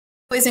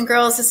Boys and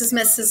girls, this is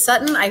Mrs.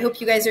 Sutton. I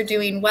hope you guys are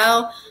doing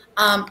well.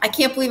 I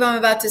can't believe I'm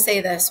about to say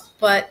this,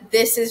 but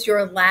this is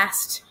your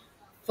last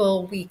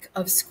full week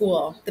of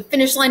school. The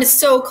finish line is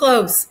so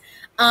close.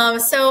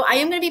 So I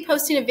am going to be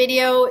posting a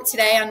video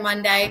today on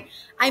Monday.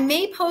 I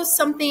may post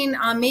something,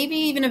 maybe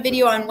even a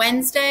video on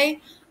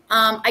Wednesday.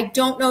 I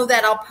don't know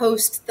that I'll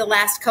post the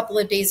last couple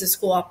of days of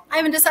school. I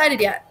haven't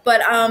decided yet,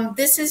 but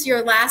this is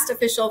your last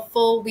official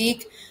full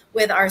week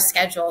with our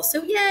schedule.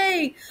 So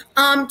yay.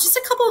 Just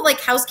a couple of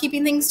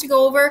housekeeping things to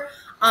go over.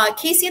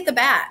 Casey at the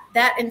Bat,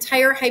 that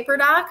entire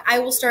HyperDoc, I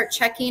will start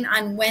checking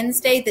on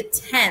Wednesday the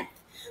 10th.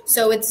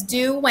 So it's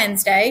due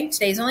Wednesday.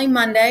 Today's only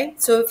Monday.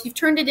 So if you've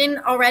turned it in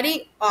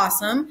already,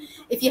 awesome.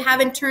 If you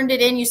haven't turned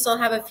it in, you still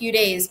have a few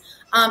days.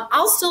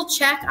 I'll still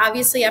check,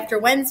 obviously, after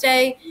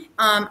Wednesday.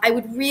 I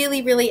would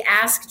really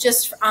ask,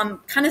 just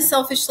kind of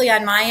selfishly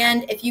on my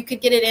end, if you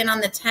could get it in on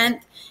the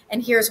 10th,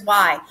 and here's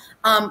why.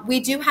 We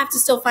do have to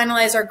still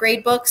finalize our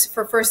grade books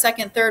for first,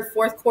 second, third,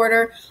 fourth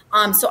quarter.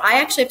 So I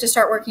actually have to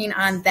start working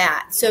on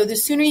that. So the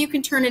sooner you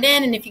can turn it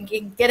in, and if you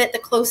can get it the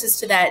closest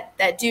to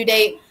that due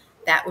date,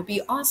 that would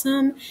be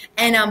awesome.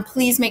 And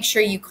please make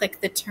sure you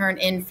click the turn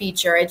in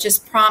feature. It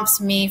just prompts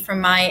me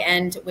from my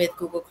end with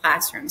Google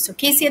Classroom. So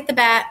Casey at the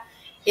Bat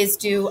is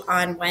due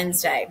on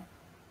Wednesday.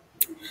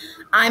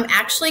 I'm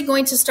actually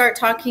going to start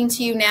talking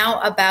to you now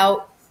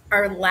about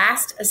our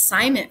last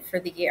assignment for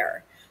the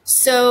year.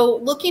 So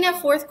looking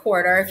at fourth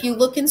quarter, if you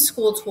look in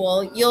School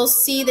Tool, you'll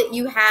see that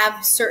you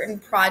have certain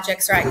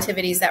projects or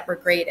activities that were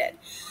graded.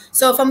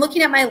 So if I'm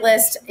looking at my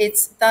list,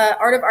 it's the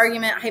Art of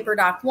Argument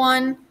HyperDoc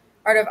 1,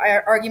 Art of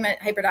Argument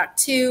HyperDoc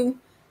 2,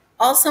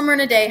 All Summer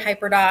in a Day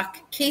HyperDoc,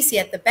 Casey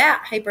at the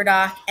Bat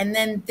HyperDoc, and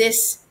then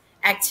this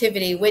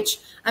activity, which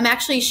I'm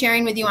actually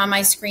sharing with you on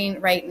my screen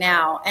right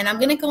now. And I'm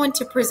going to go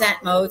into present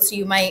mode, so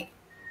you might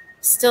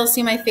still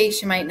see my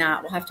face, you might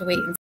not. We'll have to wait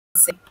and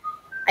see.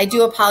 I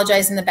do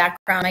apologize in the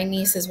background. My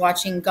niece is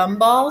watching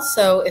Gumball,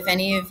 so if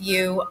any of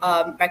you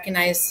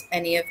recognize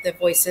any of the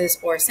voices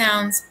or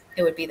sounds,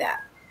 it would be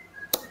that.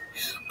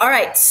 All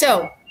right,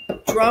 so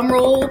drum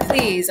roll,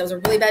 please. That was a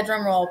really bad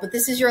drum roll, but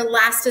this is your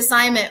last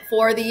assignment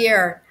for the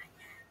year.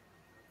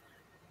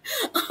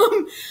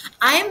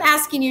 I am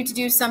asking you to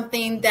do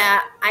something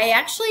that I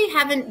actually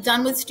haven't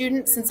done with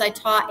students since I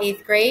taught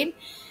 8th grade,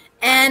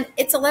 and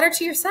it's a letter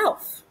to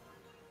yourself.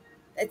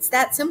 It's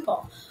that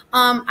simple.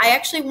 I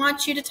actually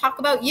want you to talk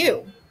about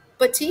you,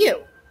 but to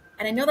you.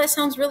 And I know that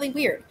sounds really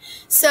weird.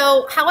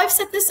 So how I've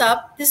set this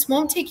up, this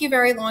won't take you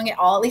very long at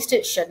all. At least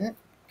it shouldn't,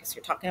 because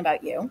you're talking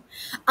about you.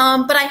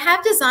 But I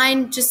have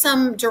designed just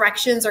some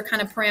directions or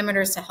kind of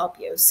parameters to help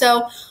you.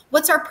 So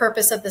what's our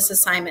purpose of this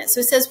assignment?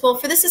 So it says, well,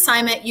 for this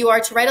assignment, you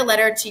are to write a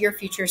letter to your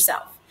future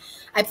self.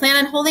 I plan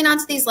on holding on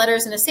to these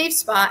letters in a safe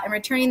spot and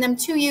returning them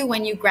to you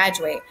when you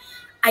graduate.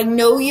 I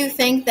know you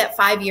think that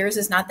 5 years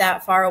is not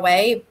that far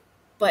away,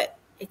 but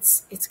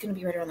it's going to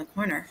be right around the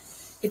corner.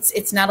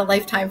 It's not a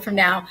lifetime from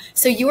now.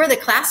 So you are the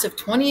class of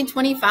 20 and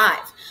 25.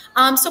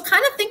 So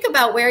kind of think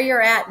about where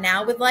you're at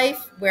now with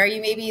life, where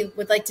you maybe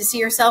would like to see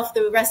yourself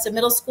the rest of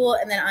middle school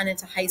and then on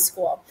into high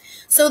school.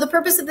 So the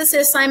purpose of this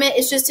assignment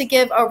is just to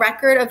give a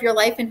record of your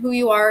life and who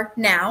you are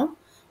now.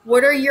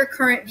 What are your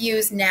current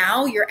views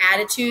now, your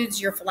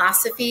attitudes, your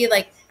philosophy,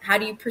 like how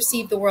do you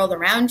perceive the world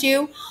around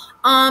you?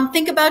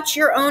 Think about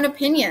your own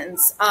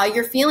opinions,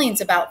 your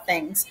feelings about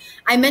things.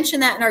 I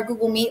mentioned that in our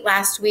Google Meet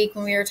last week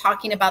when we were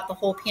talking about the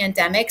whole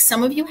pandemic.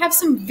 Some of you have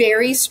some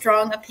very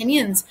strong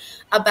opinions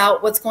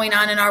about what's going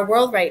on in our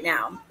world right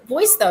now.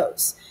 Voice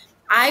those.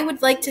 I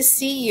would like to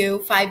see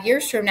you 5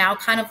 years from now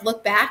kind of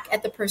look back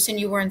at the person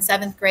you were in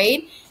 7th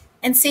grade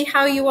and see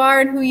how you are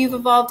and who you've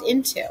evolved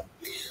into.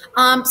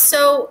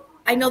 So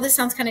I know this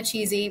sounds kind of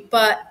cheesy,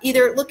 but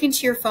either look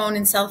into your phone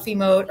in selfie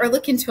mode or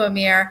look into a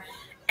mirror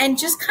and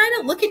just kind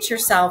of look at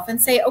yourself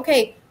and say,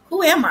 okay,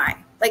 who am I?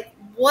 Like,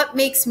 what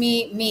makes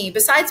me me?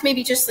 Besides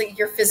maybe just like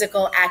your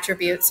physical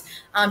attributes.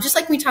 Just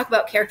like when we talk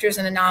about characters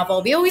in a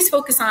novel, we always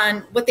focus on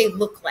what they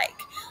look like.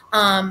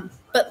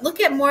 But look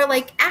at more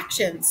like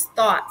actions,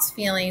 thoughts,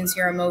 feelings,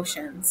 your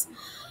emotions.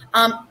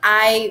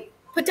 I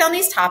put down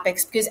these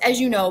topics because, as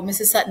you know,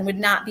 Mrs. Sutton would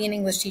not be an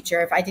English teacher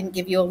if I didn't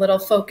give you a little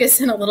focus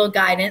and a little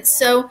guidance.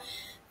 So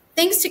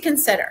things to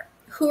consider.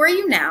 Who are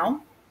you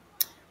now?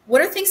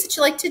 What are things that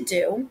you like to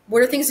do?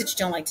 What are things that you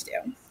don't like to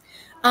do?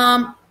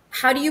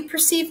 How do you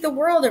perceive the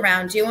world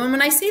around you? And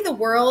when I say the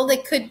world,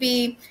 it could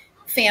be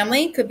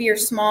family, could be your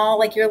small,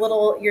 like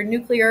your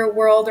nuclear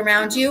world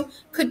around you,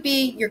 could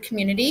be your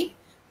community.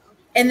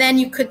 And then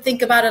you could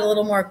think about it a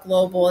little more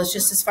global,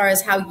 as far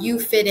as how you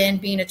fit in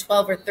being a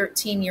 12 or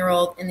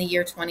 13-year-old in the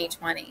year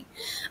 2020.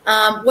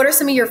 What are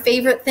some of your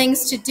favorite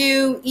things to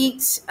do,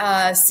 eat,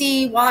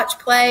 see, watch,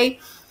 play?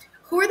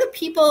 Who are the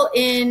people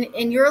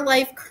in your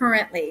life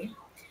currently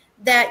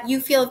that you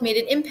feel have made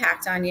an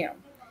impact on you?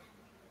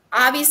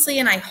 Obviously,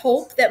 and I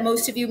hope that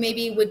most of you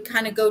maybe would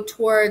kind of go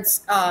towards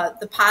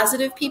the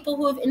positive people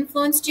who have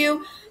influenced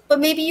you, but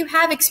maybe you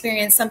have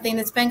experienced something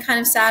that's been kind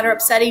of sad or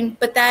upsetting,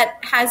 but that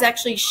has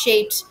actually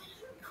shaped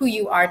who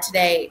you are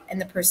today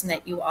and the person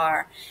that you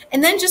are.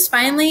 And then just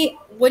finally,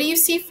 what do you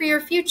see for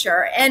your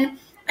future? And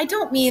I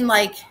don't mean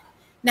like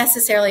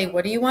necessarily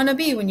what do you want to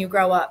be when you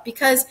grow up?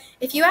 Because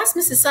if you ask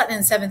Mrs. Sutton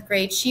in 7th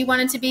grade, she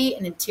wanted to be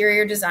an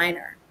interior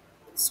designer.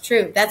 It's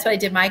true. That's what I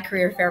did my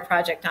career fair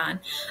project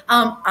on.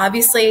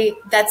 Obviously,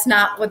 that's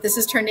not what this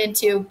has turned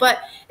into, but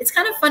it's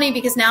kind of funny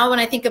because now when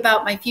I think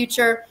about my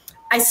future,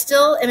 I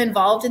still am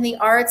involved in the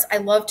arts. I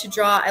love to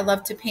draw. I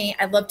love to paint.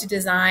 I love to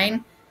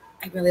design.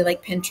 I really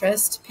like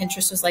Pinterest.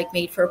 Pinterest was like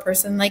made for a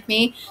person like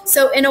me.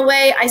 So in a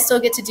way, I still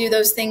get to do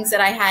those things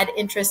that I had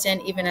interest in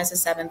even as a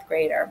 7th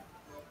grader.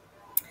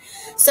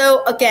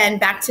 So again,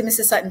 back to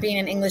Mrs. Sutton being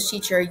an English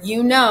teacher,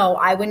 you know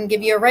I wouldn't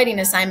give you a writing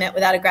assignment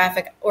without a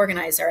graphic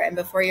organizer. And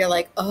before you're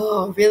like,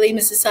 oh, really,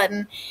 Mrs.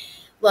 Sutton?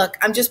 Look,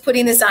 I'm just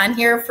putting this on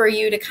here for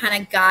you to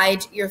kind of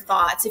guide your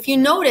thoughts. If you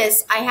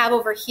notice, I have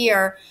over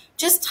here,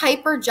 just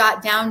type or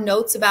jot down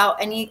notes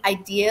about any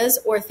ideas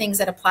or things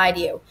that apply to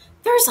you.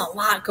 There's a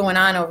lot going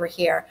on over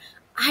here.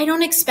 I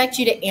don't expect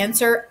you to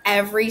answer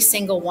every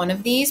single one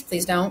of these.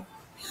 Please don't.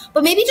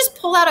 But maybe just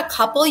pull out a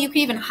couple. You could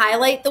even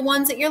highlight the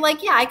ones that you're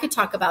like, yeah, I could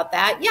talk about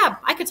that. Yeah,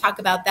 I could talk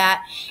about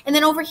that. And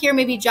then over here,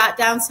 maybe jot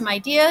down some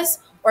ideas,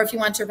 or if you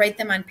want to write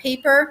them on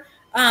paper,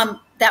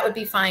 that would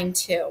be fine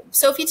too.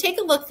 So if you take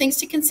a look, things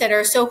to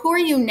consider. So who are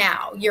you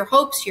now? Your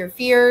hopes, your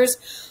fears,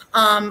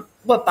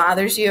 what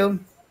bothers you,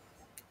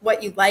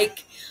 what you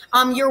like,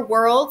 your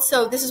world.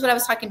 So this is what I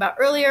was talking about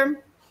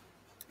earlier.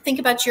 Think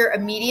about your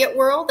immediate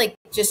world, like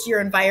just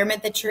your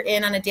environment that you're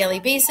in on a daily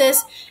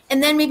basis,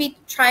 and then maybe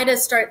try to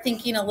start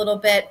thinking a little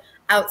bit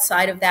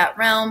outside of that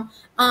realm.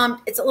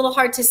 It's a little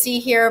hard to see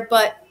here,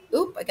 but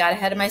I got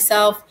ahead of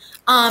myself.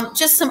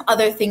 Just some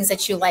other things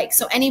that you like.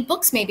 So any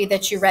books maybe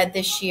that you read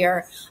this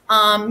year,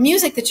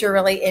 music that you're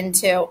really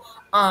into.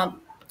 I'm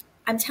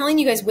telling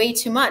you guys way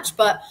too much,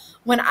 but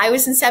when I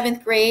was in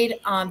 7th grade,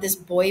 this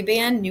boy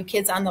band, New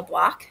Kids on the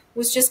Block,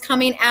 was just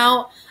coming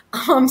out.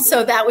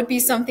 So that would be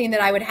something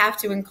that I would have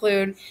to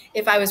include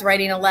if I was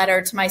writing a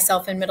letter to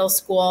myself in middle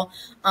school.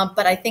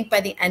 But I think by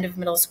the end of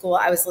middle school,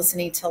 I was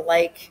listening to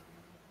like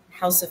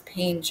House of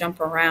Pain, Jump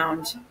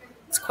Around.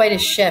 It's quite a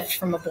shift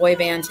from a boy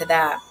band to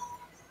that.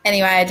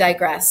 Anyway, I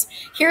digress.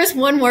 Here's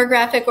one more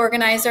graphic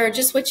organizer,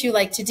 just what you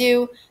like to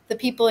do, the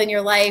people in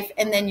your life,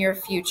 and then your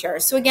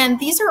future. So again,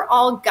 these are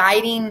all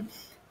guiding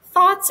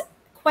thoughts,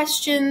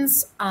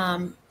 questions,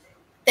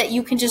 that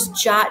you can just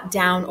jot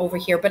down over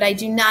here, but I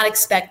do not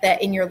expect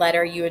that in your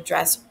letter you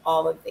address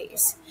all of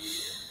these.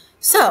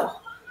 So,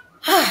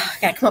 I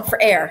gotta come up for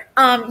air.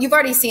 You've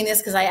already seen this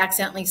because I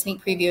accidentally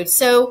sneak previewed.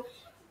 So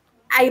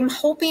I'm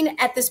hoping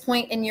at this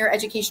point in your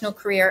educational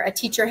career, a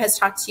teacher has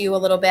talked to you a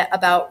little bit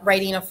about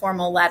writing a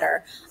formal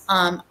letter.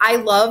 I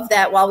love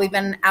that while we've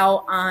been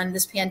out on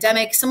this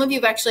pandemic, some of you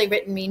have actually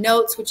written me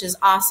notes, which is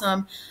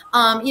awesome.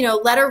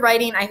 Letter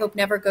writing, I hope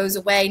never goes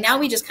away. Now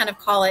we just kind of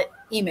call it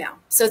email.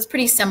 So it's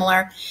pretty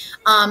similar.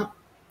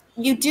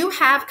 You do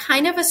have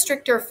kind of a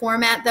stricter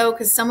format though,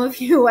 because some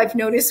of you I've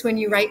noticed when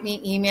you write me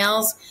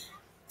emails,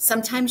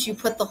 sometimes you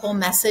put the whole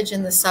message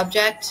in the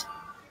subject.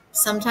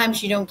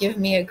 Sometimes you don't give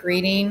me a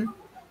greeting.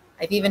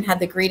 I've even had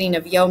the greeting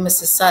of, yo,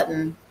 Mrs.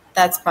 Sutton.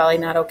 That's probably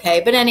not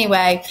okay. But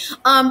anyway,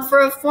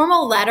 for a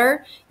formal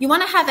letter, you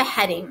want to have a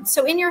heading.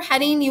 So in your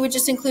heading, you would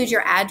just include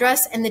your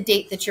address and the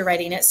date that you're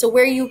writing it. So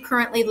where you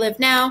currently live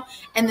now,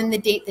 and then the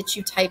date that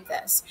you type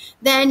this.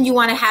 Then you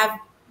want to have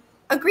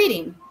a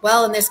greeting.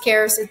 Well, in this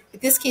case,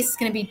 it's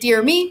going to be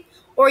dear me,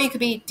 or you could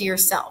be dear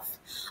self.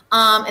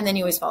 And then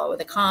you always follow with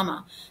a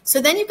comma.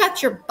 So then you've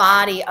got your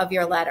body of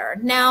your letter.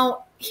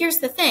 Now, here's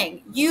the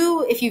thing.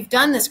 If you've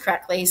done this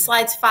correctly,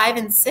 slides 5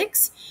 and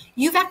 6,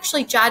 you've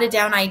actually jotted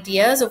down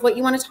ideas of what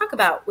you want to talk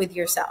about with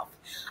yourself.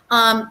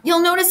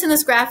 You'll notice in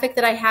this graphic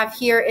that I have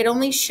here, it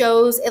only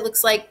shows, it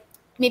looks like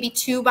maybe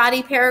 2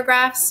 body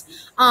paragraphs.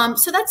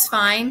 So that's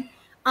fine.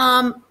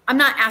 I'm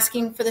not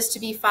asking for this to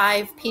be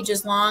 5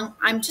 pages long.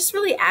 I'm just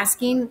really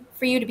asking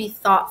for you to be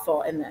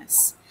thoughtful in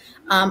this.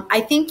 I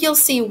think you'll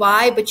see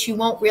why, but you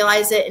won't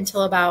realize it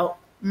until about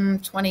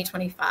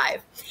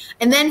 2025.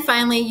 And then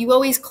finally, you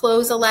always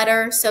close a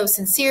letter. So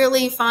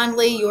sincerely,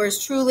 fondly,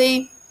 yours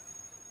truly,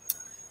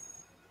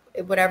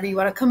 whatever you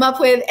want to come up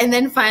with. And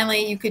then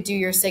finally, you could do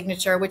your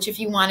signature, which if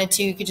you wanted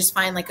to, you could just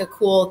find like a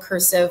cool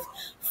cursive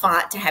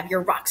font to have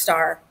your rock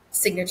star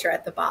signature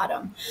at the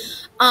bottom.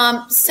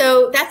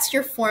 So that's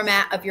your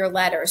format of your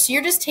letter. So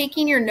you're just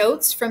taking your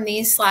notes from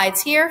these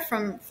slides here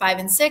from 5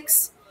 and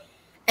 6,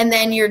 and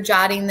then you're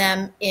jotting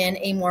them in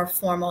a more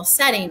formal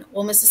setting.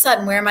 Well, Mrs.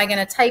 Sutton, where am I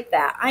going to type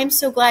that? I'm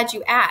so glad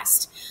you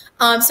asked.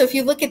 So if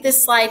you look at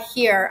this slide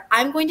here,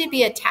 I'm going to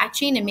be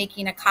attaching and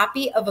making a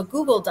copy of a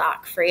Google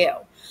Doc for you.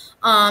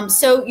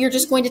 So you're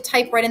just going to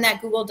type right in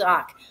that Google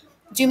Doc.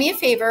 Do me a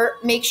favor,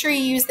 make sure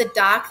you use the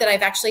doc that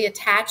I've actually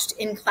attached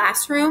in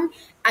Classroom.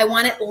 I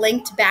want it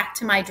linked back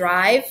to my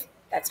drive.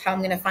 That's how I'm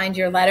going to find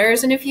your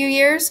letters in a few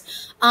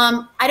years.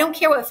 I don't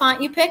care what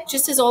font you pick.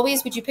 Just as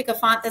always, would you pick a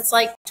font that's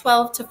like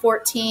 12 to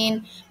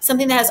 14?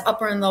 Something that has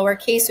upper and lower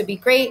case would be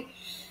great.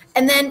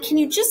 And then can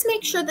you just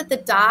make sure that the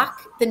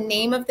doc, the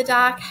name of the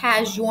doc,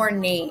 has your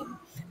name?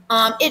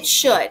 It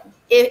should.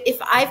 If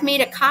I've made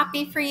a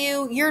copy for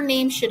you, your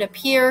name should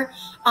appear,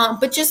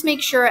 but just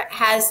make sure it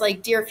has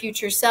like Dear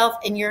Future Self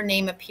and your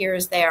name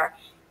appears there.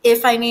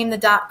 If I name the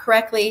doc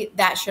correctly,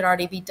 that should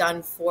already be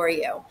done for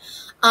you.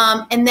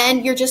 And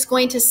then you're just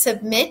going to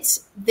submit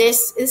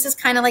this. This is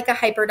kind of like a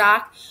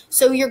hyperdoc.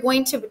 So you're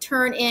going to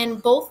turn in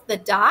both the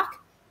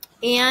doc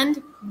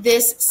and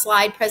this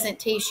slide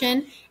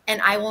presentation,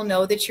 and I will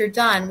know that you're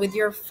done with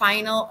your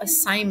final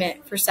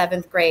assignment for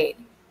 7th grade,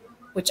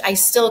 which I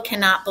still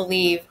cannot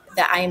believe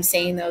that I am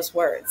saying those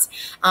words.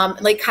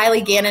 Like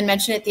Kylie Gannon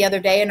mentioned it the other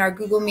day in our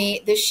Google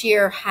Meet, this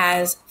year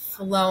has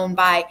flown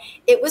by.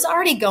 It was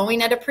already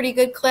going at a pretty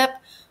good clip,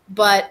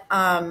 but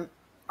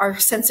our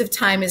sense of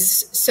time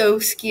is so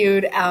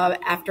skewed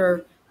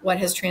after what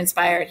has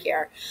transpired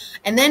here.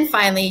 And then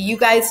finally, you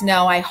guys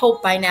know, I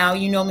hope by now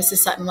you know Mrs.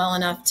 Sutton well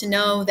enough to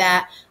know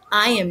that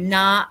I am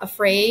not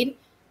afraid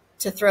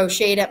to throw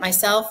shade at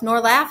myself nor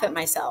laugh at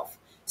myself.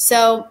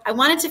 So I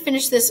wanted to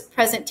finish this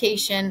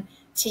presentation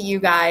to you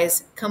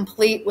guys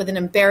complete with an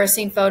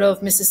embarrassing photo of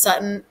Mrs.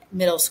 Sutton,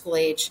 middle school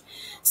age.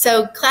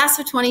 So class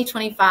of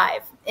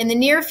 2025, in the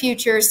near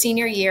future,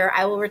 senior year,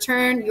 I will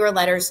return your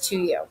letters to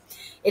you.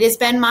 It has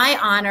been my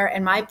honor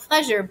and my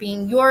pleasure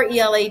being your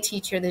ELA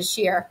teacher this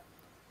year.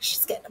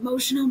 She's getting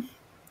emotional.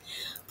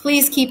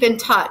 Please keep in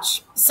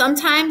touch.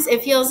 Sometimes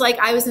it feels like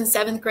I was in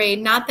 7th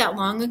grade not that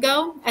long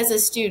ago as a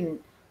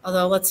student,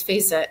 although let's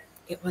face it,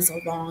 it was a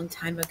long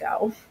time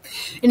ago.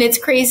 And it's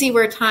crazy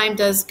where time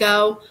does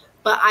go,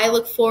 but I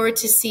look forward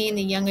to seeing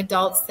the young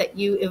adults that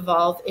you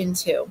evolve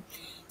into.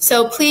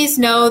 So please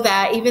know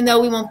that even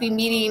though we won't be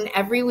meeting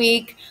every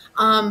week,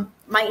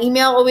 my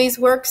email always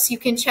works. You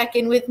can check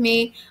in with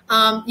me.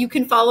 You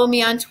can follow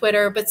me on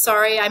Twitter, but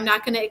sorry, I'm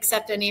not going to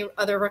accept any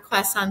other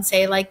requests on,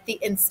 say, like the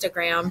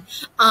Instagram.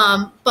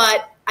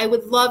 But I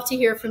would love to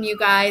hear from you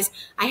guys.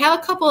 I have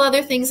a couple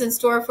other things in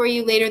store for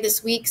you later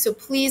this week, so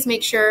please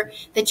make sure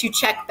that you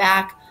check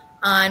back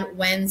on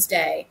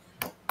Wednesday.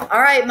 All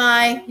right,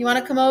 Mai, you want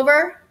to come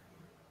over?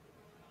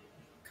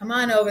 Come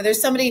on over.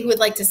 There's somebody who would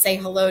like to say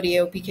hello to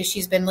you because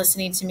she's been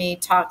listening to me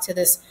talk to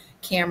this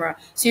camera.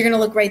 So you're going to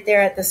look right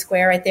there at the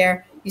square right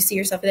there. You see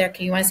yourself there.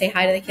 Okay, you want to say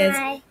hi to the kids?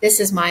 Hi. This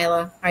is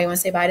Mila. All right, you want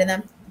to say bye to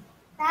them?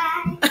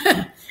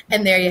 Bye.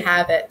 And there you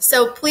have it.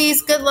 So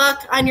please, good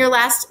luck on your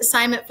last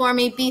assignment for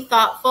me. Be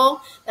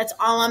thoughtful. That's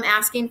all I'm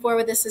asking for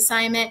with this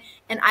assignment.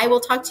 And I will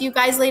talk to you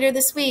guys later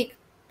this week.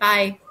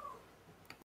 Bye.